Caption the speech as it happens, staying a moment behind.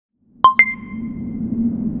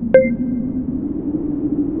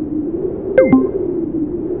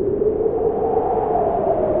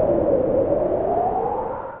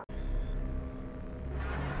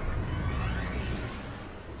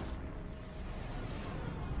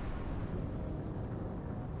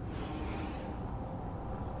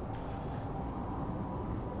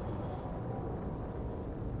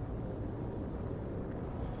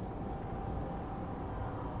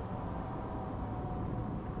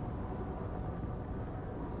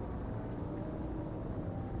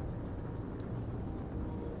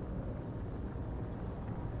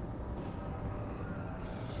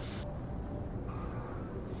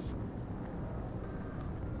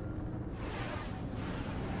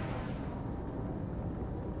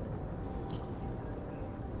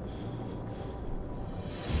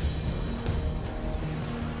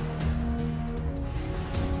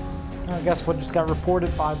I guess what just got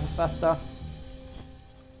reported by Bethesda.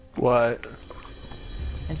 What?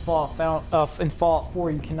 In Fallout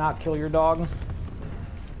 4, you cannot kill your dog.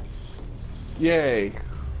 Yay.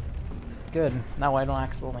 Good. That way I don't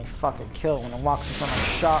accidentally fucking kill when it walks in front of my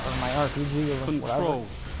shot or my RPG or whatever. Control.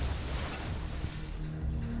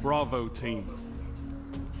 Bravo team.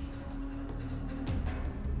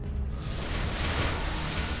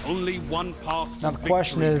 Only one path to now the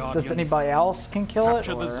question is, Guardians. does anybody else can kill it?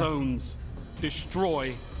 Capture the zones.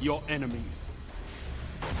 Destroy your enemies.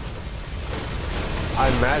 I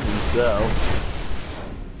imagine so.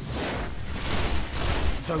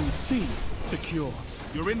 Zone C secure.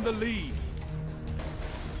 You're in the lead.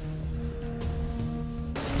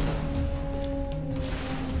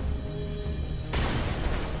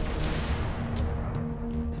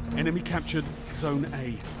 Enemy captured Zone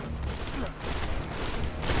A.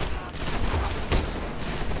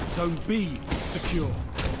 Zone B secure.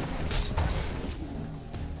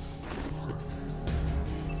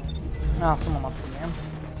 Ah, someone left the game.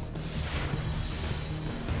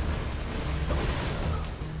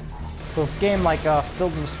 So this game like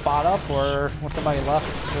filled the spot up, or when somebody left,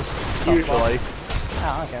 it's just Usually.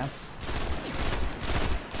 Oh, okay.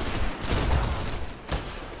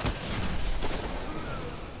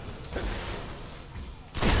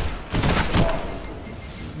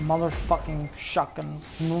 Motherfucking shotgun.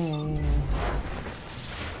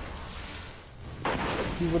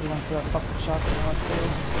 He would have went for that fucking shotgun, let's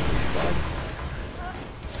say.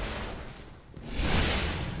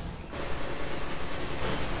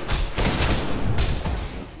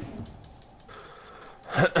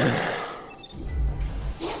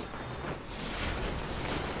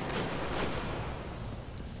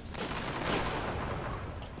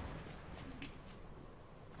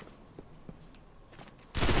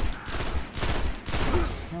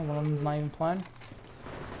 One of them's not even playing.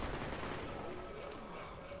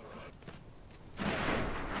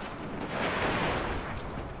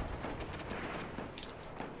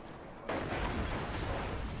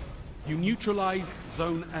 You neutralized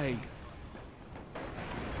Zone A.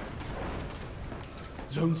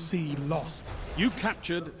 Zone C lost. You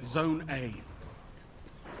captured Zone A.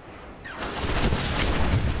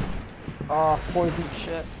 Oh, poison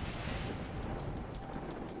shit.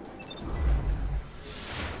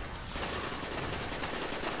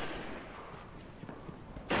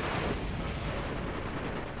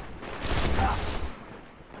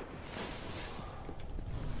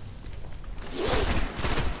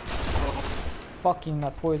 Fucking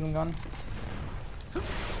that poison gun.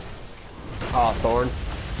 Ah, Thorn.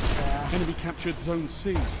 Yeah. Enemy captured Zone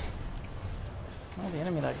C. Well, the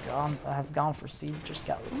enemy that has gone for C just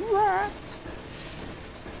got wrecked.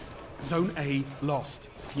 Zone A lost.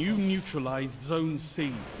 You neutralized Zone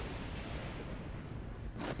C.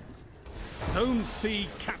 Zone C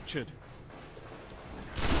captured.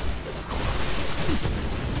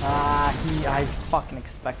 Ah, I fucking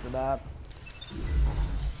expected that.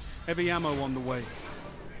 Heavy ammo on the way.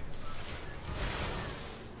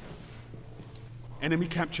 Enemy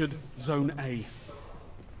captured Zone A.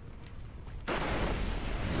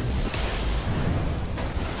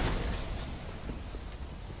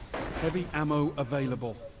 Heavy ammo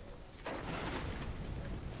available.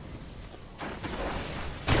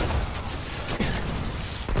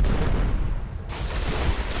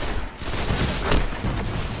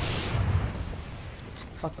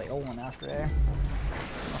 Fuck, they all went after there.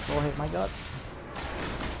 Must all hit my guts.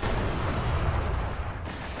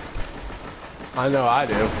 I know I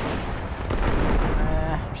do.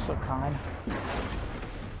 You're so kind.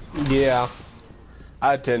 Yeah.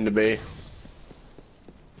 I tend to be.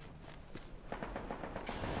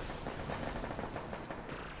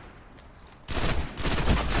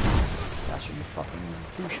 Gotcha, you fucking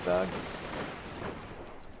douchebag.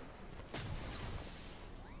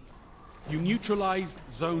 You neutralized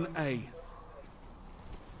Zone A.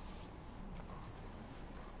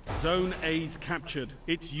 Zone A's captured.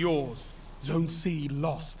 It's yours. Zone C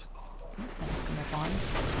lost. Sounds like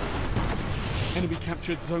lines. Enemy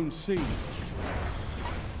captured Zone C.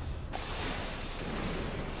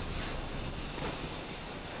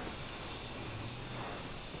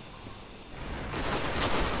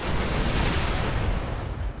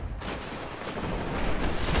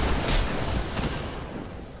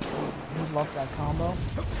 Love that combo.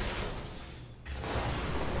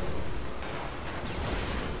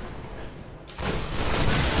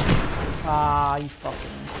 Ah, you fucking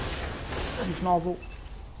schnozzle.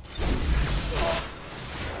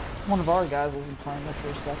 One of our guys wasn't playing there for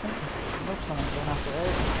a second. Nope, someone's going after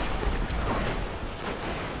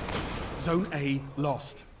A. Zone A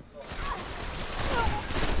lost.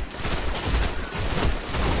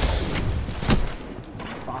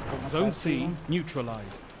 Fuck, Zone C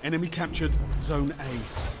neutralized. Enemy captured Zone A.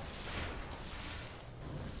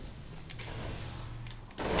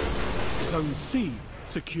 Zone C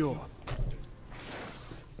secure.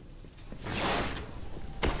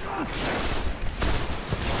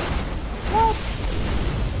 What?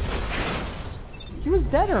 He was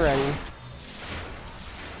dead already.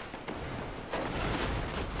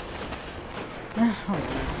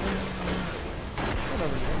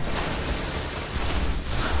 Whatever.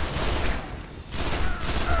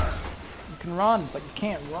 You can run, but you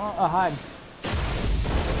can't run. Hide.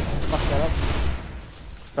 Just fuck that up.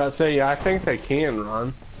 I'd say, yeah, I think they can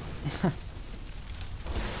run.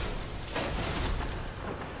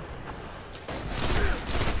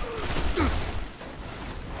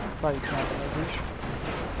 That's how you can't do it, douche.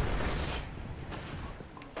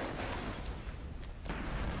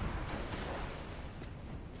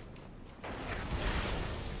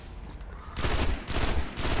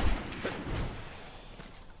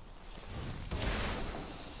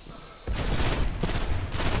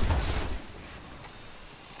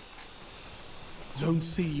 Zone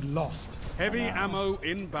C lost. Heavy ammo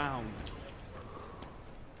inbound.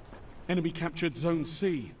 Enemy captured Zone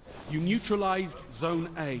C. You neutralized Zone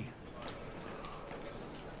A.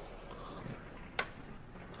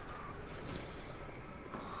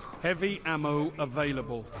 Heavy ammo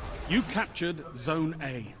available. You captured Zone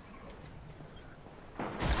A.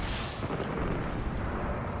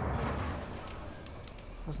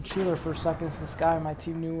 Wasn't sure there for a second if this guy on my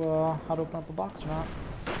team knew how to open up a box or not.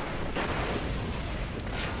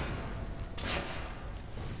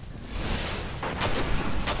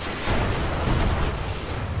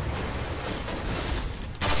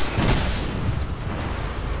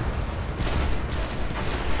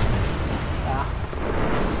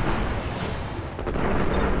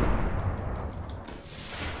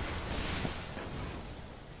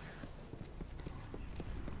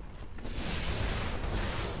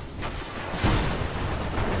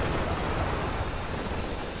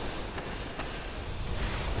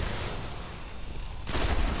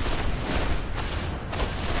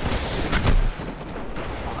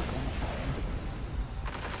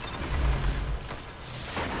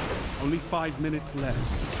 Only 5 minutes left.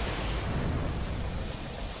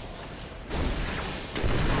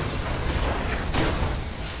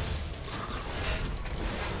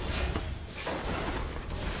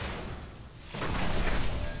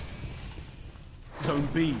 Zone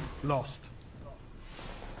B lost.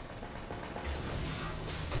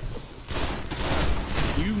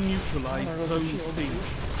 You neutralized Zone C.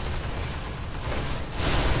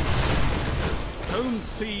 Zone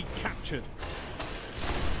C captured.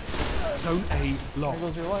 Zone A lost.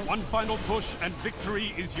 One final push and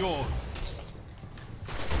victory is yours.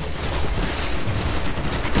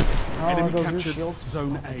 Oh, Enemy captured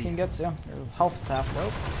Zone The A. team gets you. Your health is half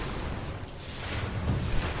low.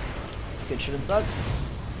 Get shit inside.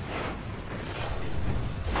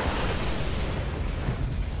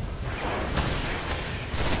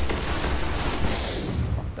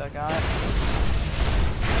 Fuck that guy.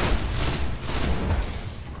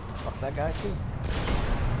 Fuck that guy too.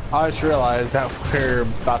 I just realized that we're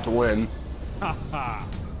about to win. Haha.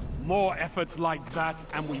 More efforts like that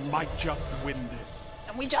and we might just win this.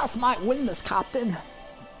 And we just might win this, Captain.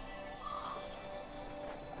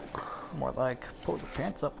 More like, pull your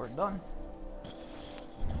pants up, we're done.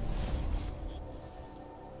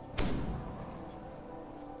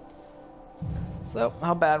 So,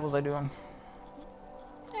 how bad was I doing?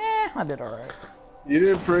 I did alright. You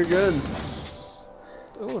did pretty good.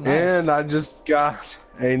 Ooh, nice. And I just got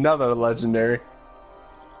another legendary.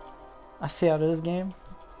 I see how it is, game.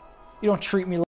 You don't treat me like